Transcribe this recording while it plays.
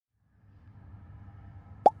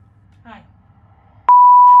Hi.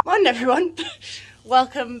 Morning everyone.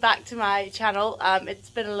 Welcome back to my channel. It's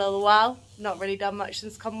been a little while, not really done much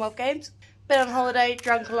since Commonwealth Games. Been on holiday,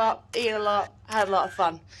 drunk a lot, eaten a lot, had a lot of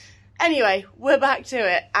fun. Anyway, we're back to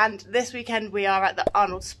it, and this weekend we are at the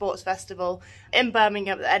Arnold Sports Festival in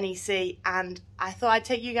Birmingham at the NEC, and I thought I'd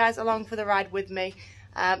take you guys along for the ride with me.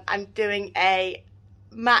 I'm doing a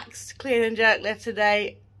max clean and jerk lift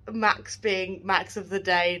today, max being max of the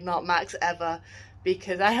day, not max ever,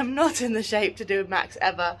 because I am not in the shape to do a max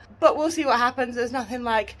ever. But we'll see what happens. There's nothing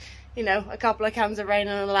like, you know, a couple of cans of rain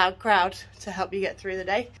and a loud crowd to help you get through the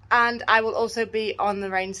day. And I will also be on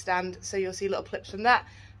the rain stand, so you'll see little clips from that.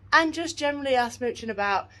 And just generally us mooching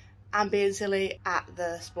about and being silly at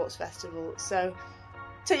the sports festival. So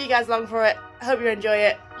take you guys along for it. Hope you enjoy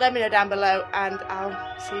it. Let me know down below, and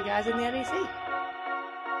I'll see you guys in the NEC.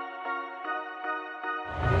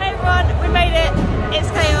 Hey everyone, we made it.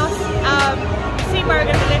 It's chaos. See where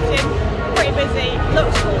we're going to be lifting. Pretty busy.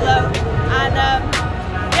 Looks cool though. And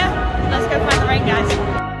yeah, let's go find the rain, guys.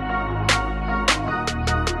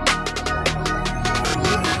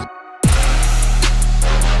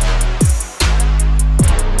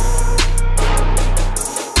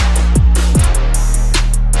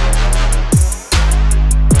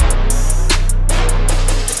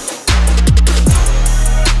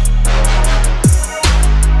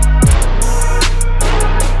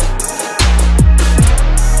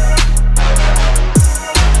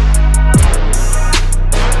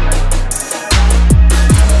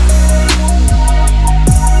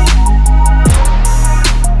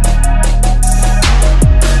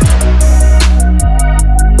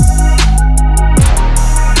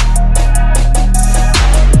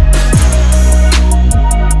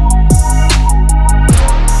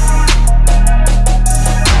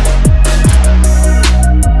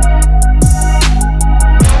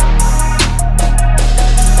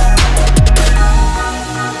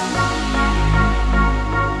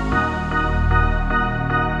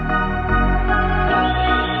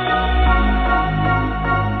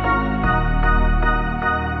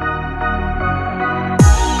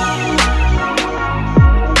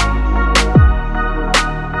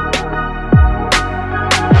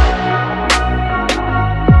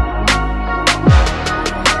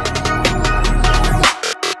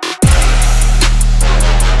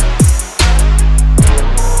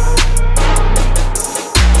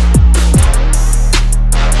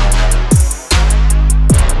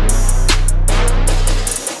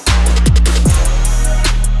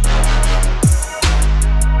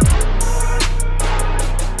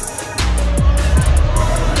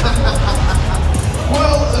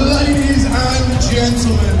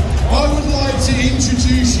 Gentlemen, I would like to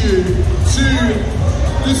introduce you to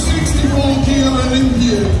the 64 kilo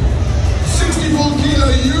Olympian, 64 kilo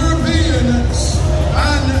European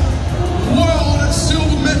and world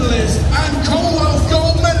silver medalist and Commonwealth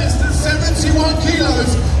gold medalist at 71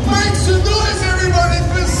 kilos. Make some noise everybody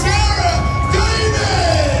for Sarah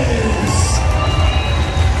Davies!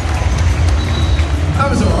 That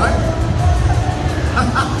was alright.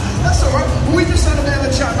 That's alright. Well, we just had a bit of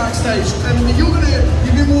a chat backstage, and you've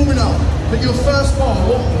been warming up, but your first bar,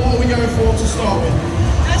 what are we going for to start with?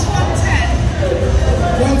 That's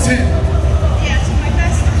 110. 110? Yeah, so my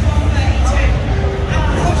best is 132.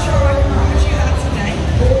 I'm not sure I can promise you that today.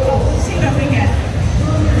 We'll see what we get.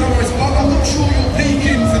 No worries, I'm not sure you're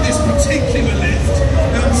peaking for this particular lift,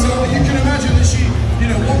 so you can imagine that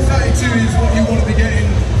 132 is what you want to be getting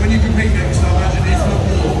when you compete next, I imagine, if not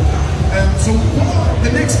more. So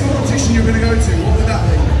the next competition you're going to go to, what would that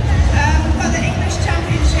be? We've got the English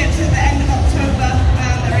Championships at the end of October.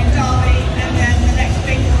 They're in Derby, and then the next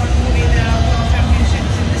big one will be the World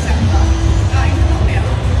Championships in December in Colombia.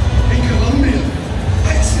 In Colombia?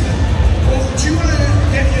 Excellent. Well, do you want to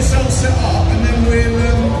get yourself set up, and then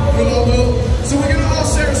so we're going to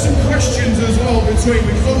ask Sarah some questions as well between,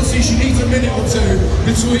 because obviously she needs a minute or two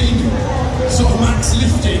between sort of max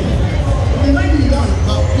lifting. I mean, maybe you don't,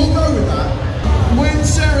 but we'll go with that. When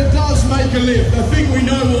Sarah does make a lift, I think we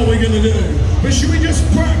know what we're going to do. But should we just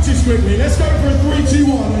practice quickly? Let's go for a 3, 2,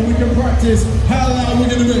 1, and we can practice how loud we're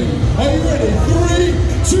going to be. Are you ready? 3,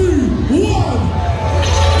 2, 1.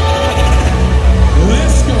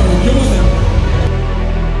 Let's go. Come on then.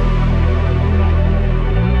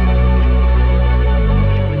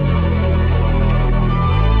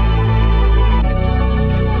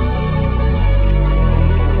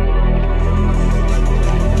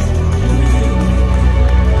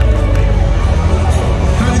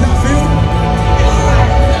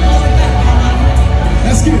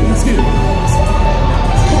 That's good.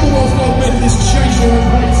 Commonwealth gold medalist changed their own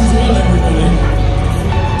weights as well, everybody.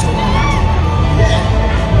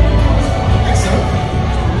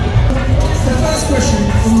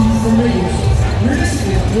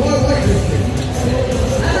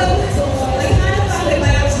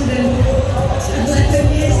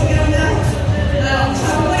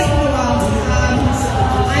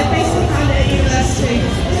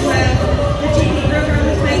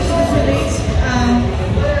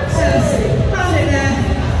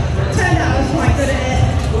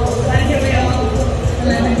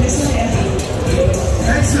 learning this year.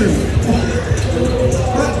 Excellent.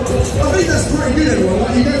 I think that's pretty good, everyone.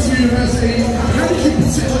 Like, you go to university, how did you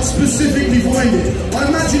specifically find it? I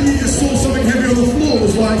imagine you just saw something heavy on the floor,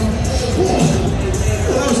 was like, whoa,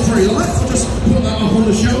 that was pretty light. I'll just put that up on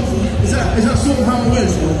the shelf. Is that sort of how it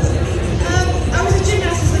went? I was a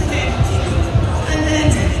gymnast as a kid, and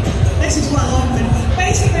then this is what happened.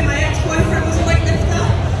 Basically, my ex-boyfriend was a weightlifter,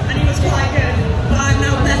 and he was quite good, but I'm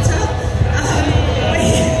now better.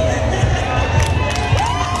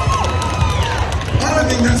 I don't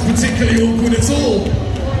think that's particularly awkward at all.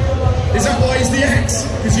 Is that why he's the ex?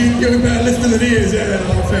 Because you're a better lifter than he is? Yeah,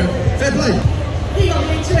 fair play. He got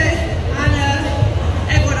me into it, and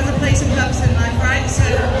everyone has a place and purpose in life, right? So I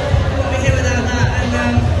won't be here without that. And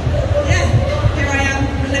yeah, here I am,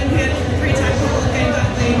 Olympian, 3-time World Games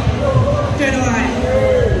athlete, doing alright.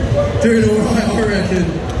 Doing alright, I reckon.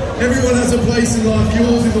 Everyone has a place in life.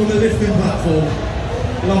 Yours is on the lifting platform.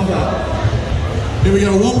 Love that. Here we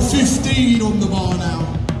go, 115 on the bar now.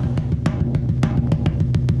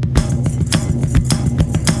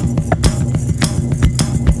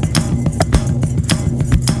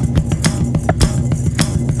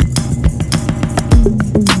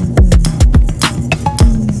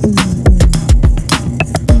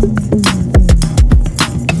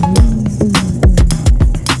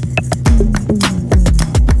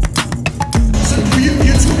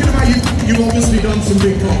 You've obviously done some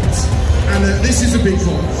big comps, and this is a big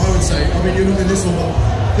comp, I would say. I mean, you're not in this one,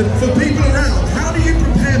 but for people around, how do you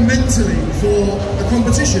prepare mentally for a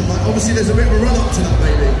competition? Like, obviously there's a bit of a run-up to that,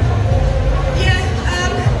 maybe. Yeah,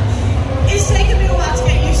 it's taken me a while to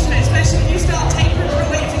get used to it, especially when you start tapering for a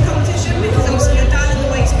weightlifting competition, because obviously you're down in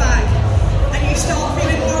the weights back, and you start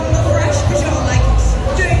feeling more and more fresh, because you're like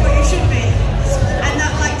doing what you should be, and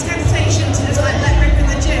that like temptation to just like let rip in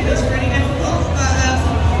the gym is really difficult. But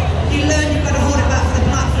you learn you've got to hold it back for the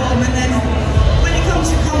platform, and then when it comes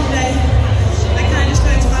to comp day, I kind of just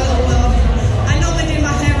go into my little world. I normally do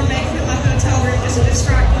my hair and makeup in my hotel room just to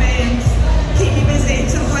distract me and keep me busy.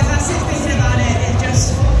 So if I sit thinking about it, it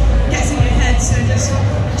just gets in your head. So just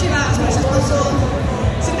chill out as much as possible.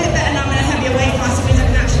 It's a bit better now I'm in a heavier weight class. It means I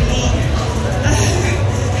can actually eat.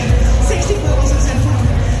 64 wasn't so fun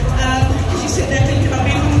because you sit there thinking about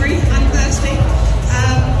being hungry and thirsty.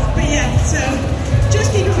 But yeah, so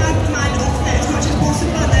just keeping my mind off it as much as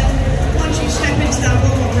possible, and then once you step into that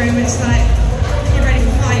warm-up room, it's like you're ready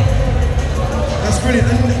for fight. That's brilliant.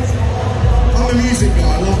 And I'm a music guy,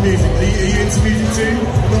 I love music. Are you into music too?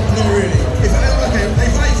 Not really. If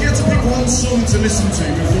you had to pick one song to listen to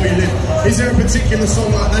before you live, is there a particular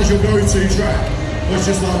song like that's your go-to track? Or it's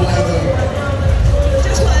just like whatever?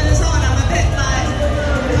 Just whatever's on. I'm a bit like,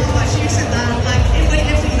 not much use in that. Like in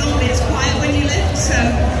weightlifting normally it's quiet when you lift, so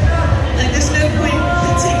like there's no point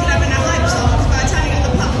particularly having a hype song, because by the time you get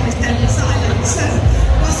the platform it's deadly silent, so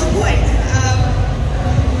what's the point?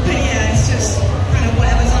 But yeah, it's just kind of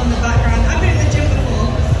whatever's on in the background. I've been in the gym before,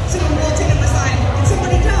 someone walked in and was like, did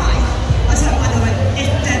somebody die? I was like, well,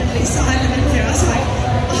 it's deadly silent in here. I was like,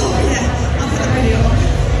 oh yeah, I'll put the radio on.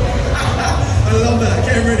 I love that,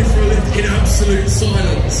 getting ready for a lift in absolute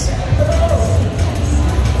silence.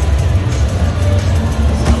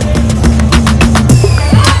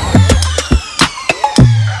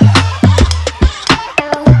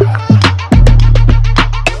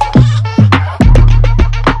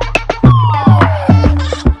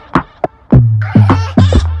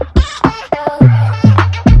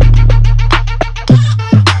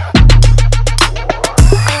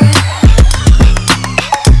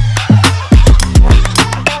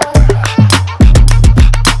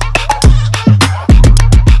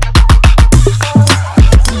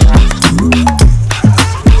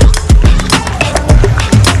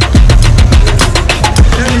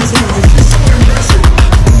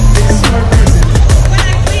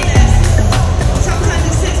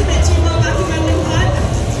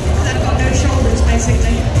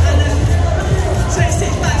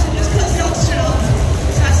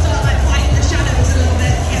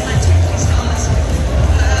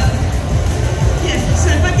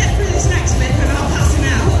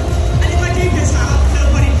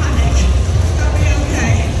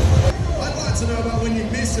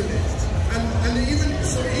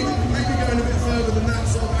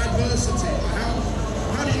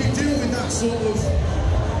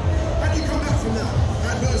 How do you come back from that?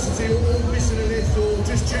 Adversity or missing a lift or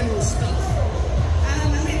just general stuff? I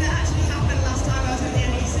mean, that actually happened last time I was in the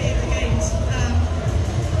NEC at the Games.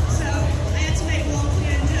 So I had to make one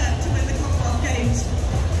clear and dirt to win the Commonwealth Games.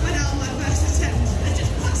 Went out on my first attempt and just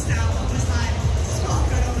passed out and was like, spark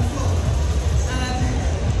going on the floor.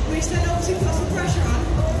 Which then obviously puts some pressure on,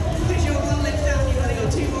 because you're one lift down, you've got to go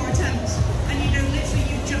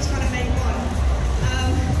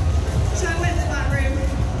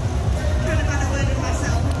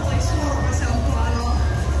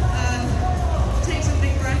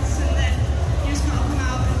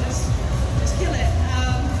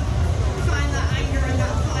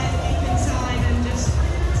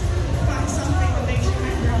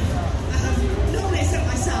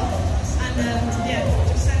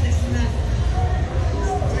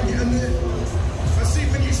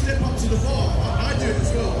the bar. I do it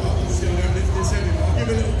as well. Obviously, I don't lift this heavy, but I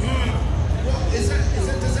give it a little. What is that?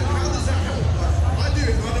 How does that help? I do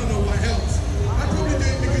it. I don't know what helps. I probably do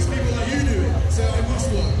it because people like you do it, so it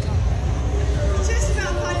must work. It's just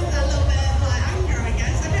about finding that little bit of like anger, I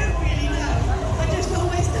guess. I don't really know. I just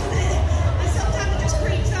always done it, and sometimes it just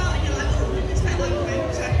creeps out, and you're like, oh, it's better like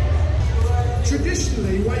women. So.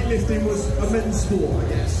 Traditionally, weightlifting was a men's sport,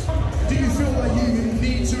 I guess. Do you feel like you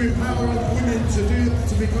need to empower women to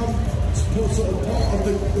become sort of part of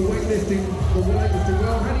the weightlifting world?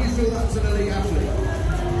 How do you feel that's an elite athlete?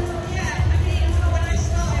 Yeah, I mean, when I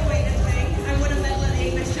started weightlifting, I won a medal at the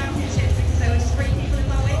English Championships because there was 3 people in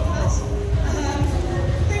my weight class.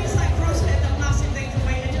 Things like CrossFit have done massive things for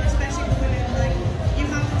weightlifting, especially for women. Like, you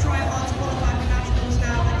have to try hard to qualify for nationals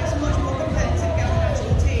now. Like, it's much more competitive to get on a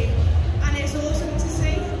national team, and it's awesome to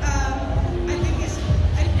see.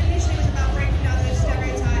 I think initially it was about breaking down those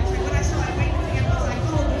stereotypes. Like, when I started weightlifting, everyone was like,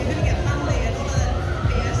 oh, you're going to get manly and all of that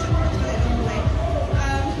BS that comes with it normally.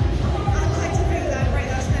 I'd like to think that I break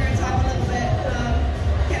that stereotype a little bit,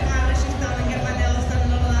 get my eyelashes done and get my nails done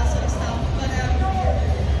and all of that sort of stuff. But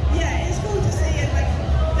yeah, it's cool to see. And like,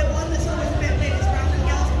 the one that's always a bit weird is random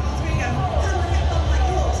girls come up to me and go, how do I get bumped like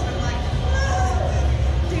yours? And I'm like,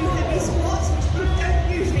 do heavy squats, which you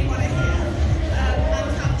don't usually want to hear, and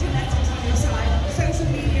have genetics on your side. Social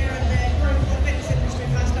media and the growth of the fitness industry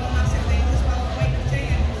has done massive things as well for weightlifting,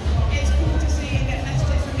 and it's cool to see and get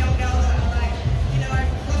messages from young girls that are like, you know, I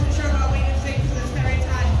wasn't sure about weightlifting because of the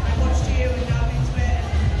stereotype. I watched you and now I'm into it.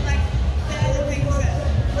 And like, they're the things that,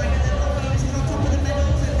 like, are the little bonuses on top of the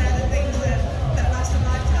medals, and they're the things that last a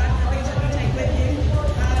lifetime, the things that you take with you.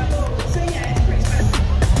 So yeah, it's pretty special.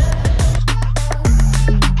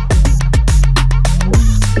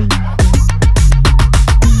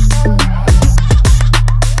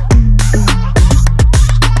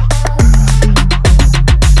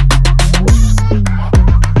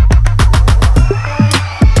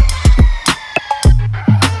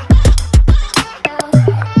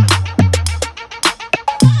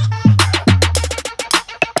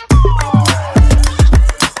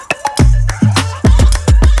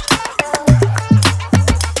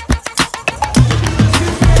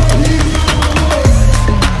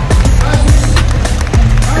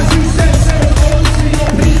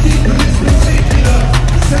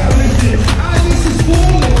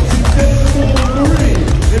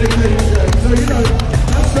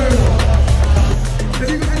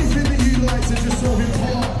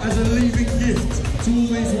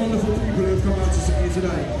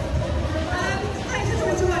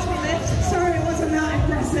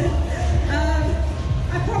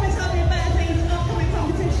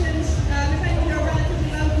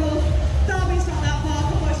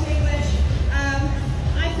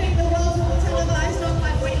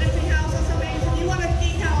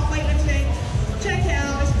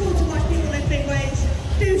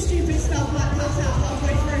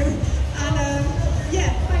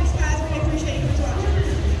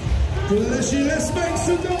 Let's make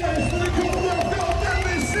some noise for the Commonwealth Gold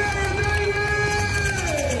medalist, Sarah Davies!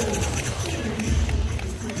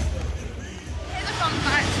 Here's a fun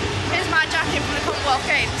fact. Here's my jacket from the Commonwealth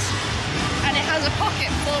Games, and it has a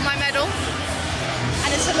pocket for my medal,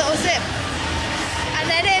 and it's a little zip. And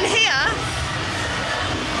then in here,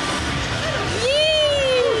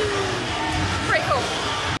 pretty cool.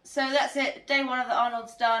 So that's it. Day 1 of the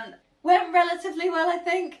Arnold's done. Went relatively well, I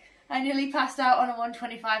think. I nearly passed out on a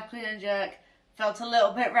 125 clean and jerk. Felt a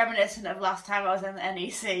little bit reminiscent of last time I was in the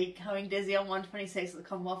NEC, going dizzy on 126 at the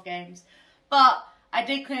Commonwealth Games. But I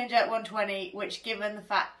did clean and jerk 120, which, given the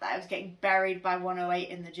fact that I was getting buried by 108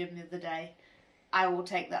 in the gym the other day, I will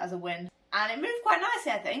take that as a win. And it moved quite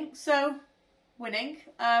nicely, I think, so winning.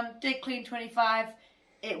 Did clean 25,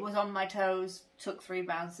 it was on my toes, took 3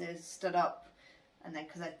 bounces, stood up, and then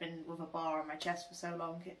because I'd been with a bar on my chest for so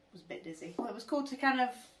long, it was a bit dizzy. Well, it was cool to kind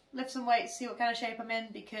of lift some weights, see what kind of shape I'm in,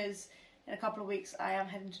 because in a couple of weeks I am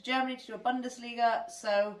heading to Germany to do a Bundesliga,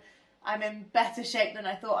 so I'm in better shape than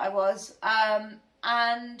I thought I was.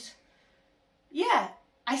 And yeah,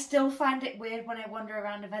 I still find it weird when I wander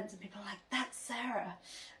around events and people are like, that's Sarah,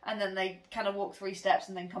 and then they kind of walk 3 steps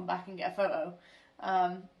and then come back and get a photo.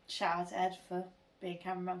 Shout out to Ed for being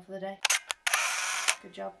cameraman for the day.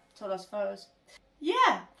 Good job, took those photos. Yeah,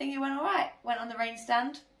 I think it went alright. Went on the rain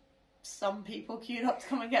stand. Some people queued up to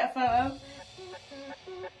come and get a photo.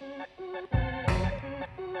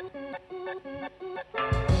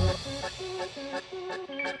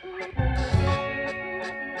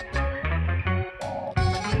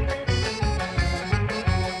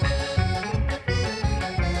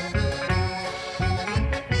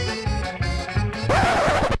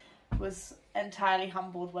 Was entirely entirely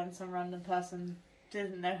humbled when some random person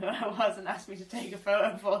didn't know who I was and asked me to take a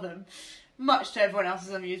photo for them, much to everyone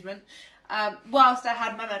else's amusement, whilst I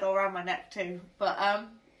had my medal around my neck too. But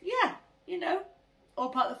yeah, you know, all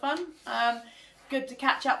part of the fun. Good to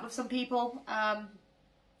catch up with some people.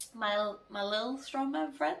 My little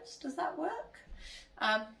strongman friends, does that work?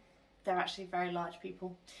 They're actually very large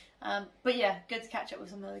people. But yeah, good to catch up with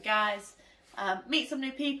some of the guys, meet some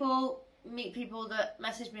new people, meet people that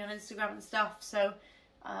message me on Instagram and stuff. So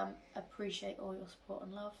appreciate all your support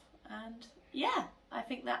and love. And yeah, I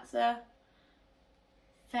think that's a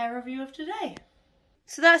fair review of today.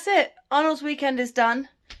 So that's it. Arnold's weekend is done.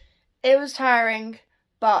 It was tiring,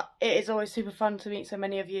 but it is always super fun to meet so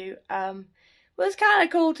many of you. It was kind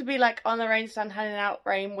of cool to be like on the rain stand handing out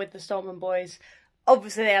rain with the Stormman boys.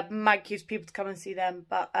 Obviously they had mad cute people to come and see them,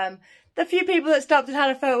 but the few people that stopped and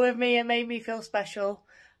had a photo with me and made me feel special,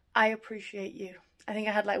 I appreciate you. I think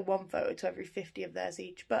I had like 1 photo to every 50 of theirs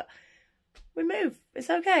each, but we move. It's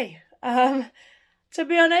okay. To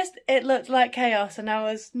be honest, it looked like chaos and I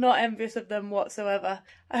was not envious of them whatsoever.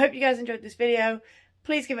 I hope you guys enjoyed this video.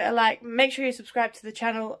 Please give it a like, make sure you subscribe to the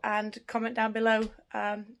channel and comment down below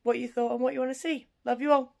what you thought and what you want to see. Love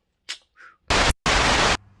you all.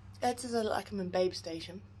 It does look like I'm in Babe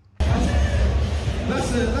Station.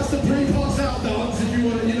 That's the pre-pass out dance if you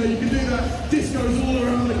want to, you know, you can do that. Discos all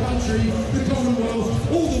around the country, the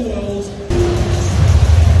Commonwealth, all the world.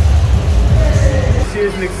 She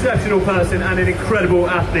is an exceptional person and an incredible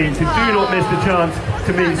athlete, so do not miss the chance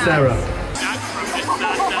to meet Sarah.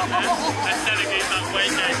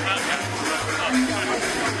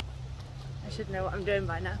 I should know what I'm doing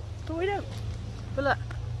by now, but we don't. But look.